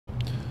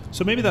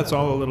So maybe that's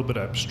all a little bit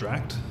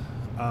abstract.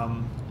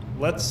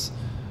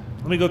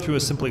 Let me go through a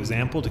simple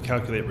example to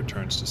calculate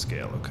returns to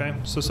scale, okay?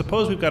 So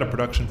suppose we've got a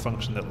production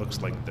function that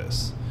looks like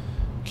this.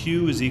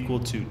 Q is equal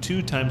to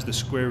 2 times the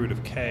square root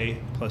of K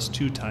plus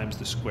 2 times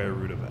the square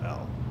root of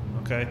L,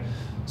 okay?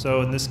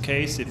 So in this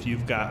case, if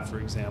you've got, for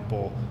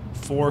example,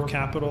 4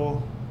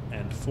 capital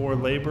and 4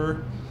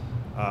 labor,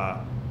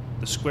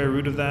 the square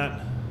root of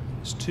that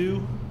is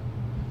 2.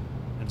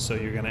 And so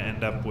you're going to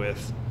end up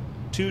with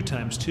 2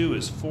 times 2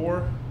 is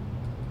 4.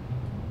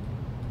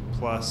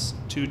 Plus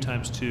 2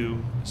 times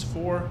 2 is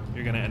 4.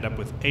 You're going to end up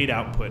with 8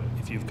 output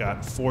if you've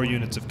got 4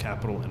 units of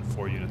capital and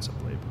 4 units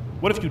of labor.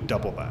 What if you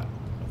double that?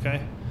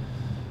 Okay?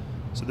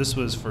 So this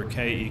was for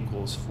K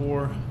equals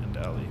 4 and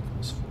L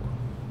equals 4.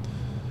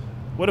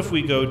 What if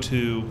we go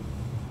to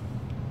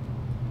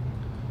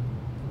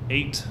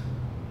 8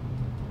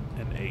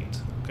 and 8?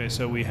 Okay,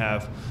 so we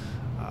have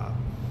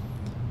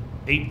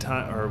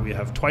we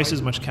have twice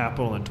as much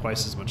capital and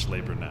twice as much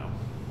labor now.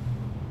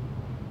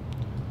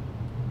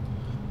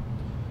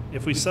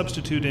 If we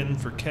substitute in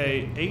for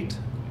K 8,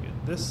 we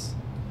get this,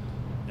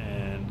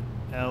 and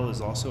L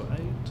is also 8.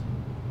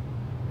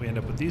 We end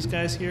up with these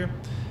guys here,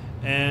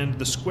 and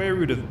the square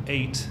root of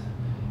 8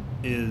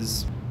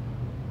 is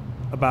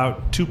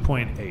about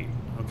 2.8.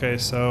 Okay,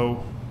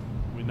 so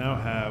we now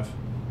have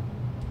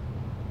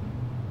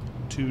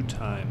 2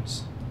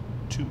 times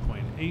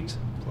 2.8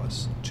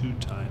 plus 2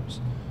 times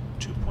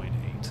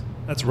 2.8.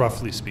 That's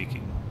roughly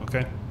speaking,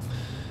 okay?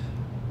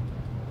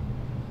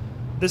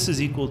 This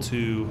is equal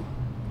to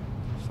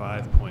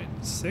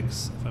 5.6,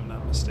 if I'm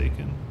not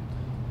mistaken,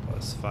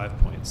 plus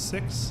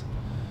 5.6.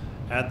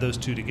 Add those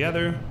two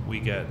together, we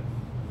get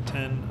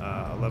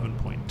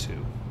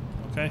 11.2,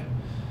 okay?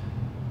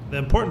 The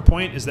important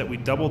point is that we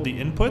doubled the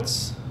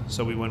inputs,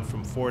 so we went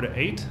from 4 to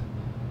 8,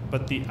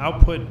 but the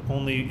output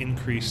only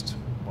increased,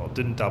 well, it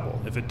didn't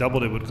double. If it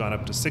doubled, it would have gone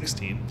up to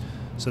 16.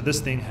 So this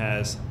thing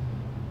has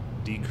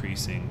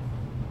decreasing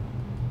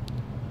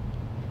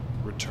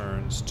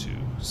returns to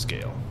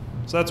scale.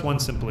 So that's one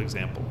simple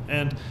example.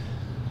 And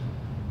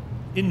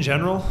in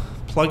general,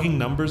 plugging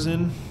numbers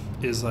in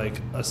is like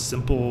a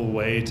simple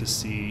way to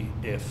see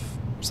if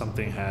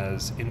something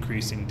has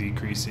increasing,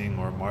 decreasing,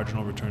 or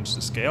marginal returns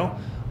to scale.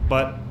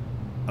 But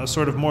a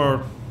sort of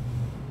more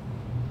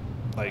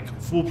like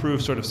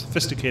foolproof, sort of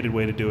sophisticated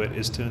way to do it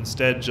is to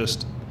instead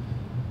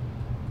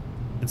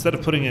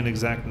of putting in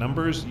exact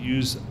numbers,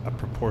 use a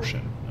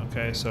proportion.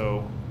 Okay,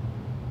 so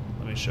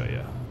let me show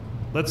you.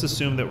 Let's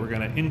assume that we're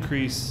going to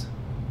increase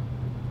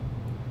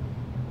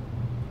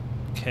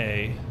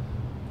K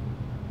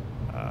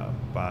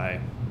by,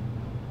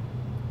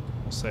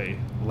 we'll say,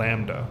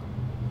 lambda,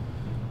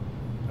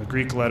 a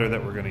Greek letter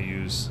that we're going to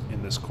use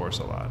in this course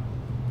a lot.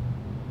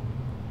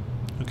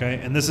 Okay,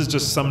 and this is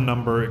just some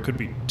number. It could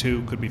be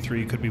 2, could be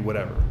 3, could be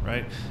whatever,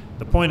 right?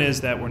 The point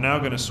is that we're now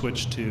going to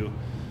switch to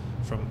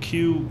from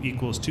Q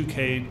equals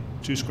 2K,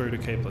 2 square root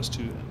of K plus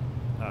 2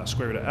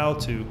 square root of L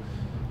to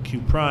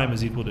Q prime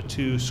is equal to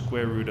 2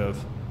 square root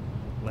of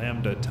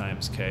lambda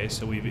times K.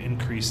 So we've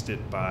increased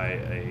it by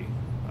a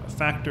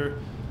factor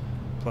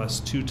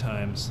plus 2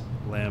 times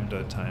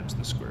lambda times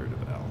the square root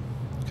of L.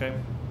 Okay?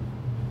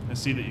 I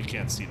see that you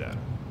can't see that.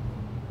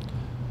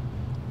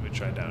 Let me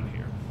try down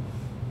here.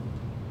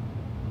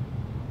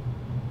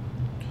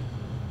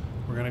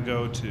 We're going to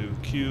go to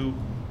Q.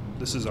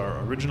 This is our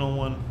original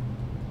one.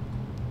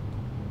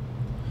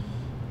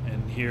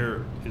 And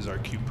here is our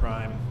Q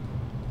prime,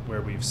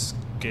 where we've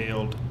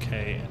scaled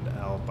K and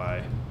L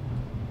by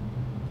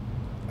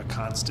a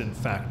constant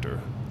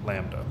factor,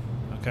 lambda.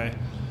 Okay?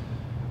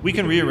 We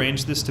can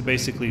rearrange this to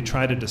basically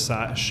try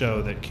to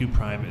show that Q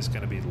prime is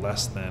going to be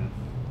less than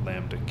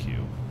lambda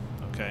Q.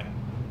 Okay?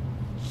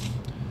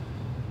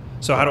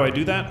 So how do I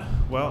do that?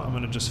 Well, I'm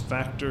going to just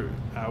factor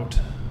out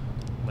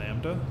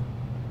lambda,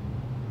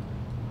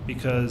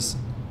 because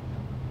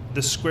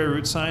the square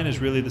root sign is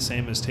really the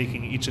same as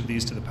taking each of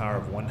these to the power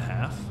of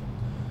 1/2.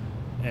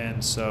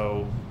 And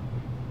so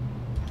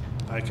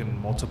I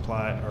can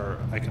multiply, or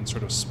I can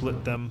sort of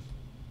split them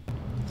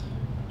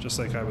just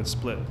like I would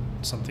split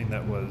something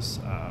that was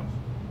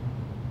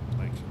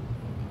like,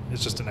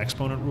 it's just an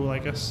exponent rule, I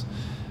guess.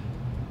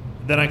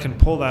 Then I can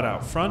pull that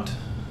out front,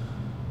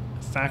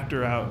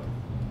 factor out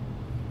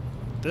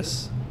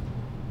this.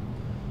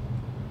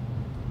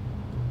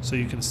 So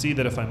you can see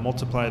that if I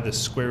multiply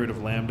this square root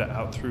of lambda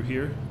out through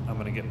here, I'm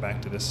going to get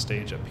back to this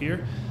stage up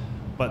here.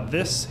 But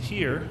this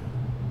here,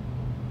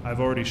 I've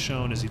already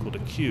shown is equal to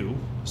Q.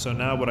 So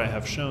now what I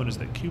have shown is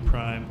that Q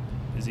prime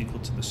is equal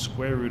to the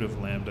square root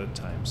of lambda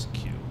times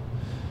Q.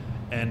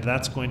 And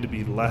that's going to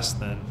be less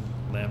than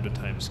lambda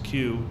times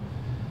Q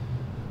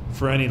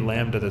for any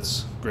lambda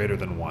that's greater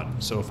than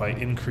 1. So if I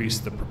increase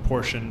the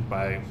proportion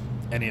by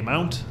any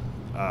amount,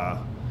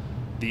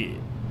 the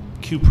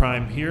Q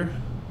prime here,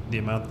 the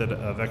amount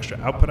of extra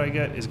output I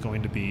get, is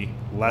going to be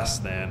less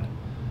than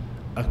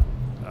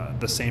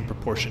the same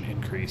proportion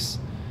increase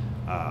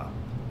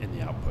in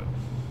the output.